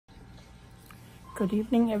Good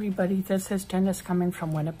evening, everybody. This is Dennis coming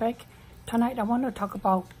from Winnipeg. Tonight, I want to talk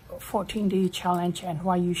about 14-day challenge and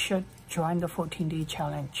why you should join the 14-day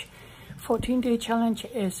challenge. 14-day challenge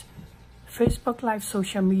is Facebook Live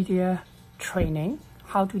social media training,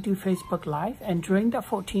 how to do Facebook Live. And during the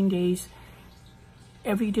 14 days,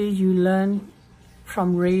 every day you learn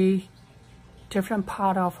from Ray, different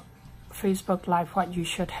part of Facebook Live, what you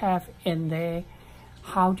should have in there,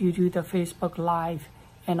 how do you do the Facebook Live,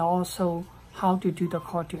 and also how to do the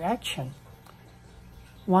call to action.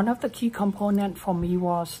 One of the key components for me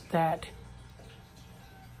was that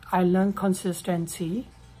I learned consistency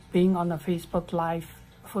being on the Facebook Live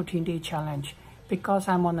 14-day challenge. Because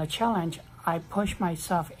I'm on a challenge, I push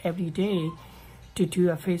myself every day to do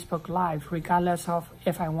a Facebook Live, regardless of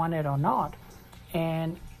if I want it or not.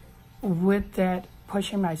 And with that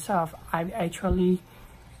pushing myself, I actually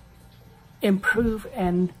improve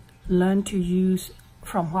and learn to use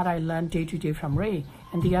from what I learned day to day from Ray.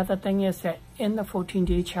 And the other thing is that in the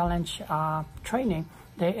 14-day challenge training,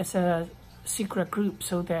 there is a secret group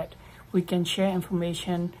so that we can share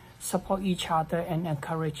information, support each other, and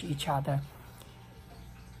encourage each other.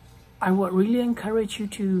 I would really encourage you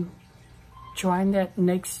to join that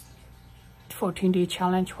next 14-day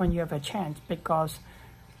challenge when you have a chance, because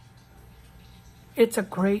it's a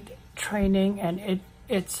great training and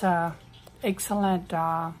it's a excellent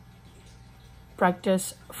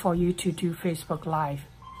practice for you to do Facebook Live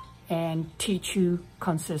and teach you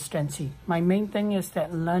consistency. My main thing is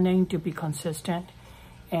that learning to be consistent,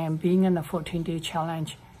 and being in the 14-day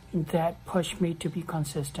challenge that pushed me to be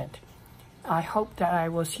consistent. I hope that I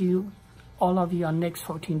will see all of you on next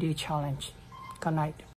 14-day challenge. Good night.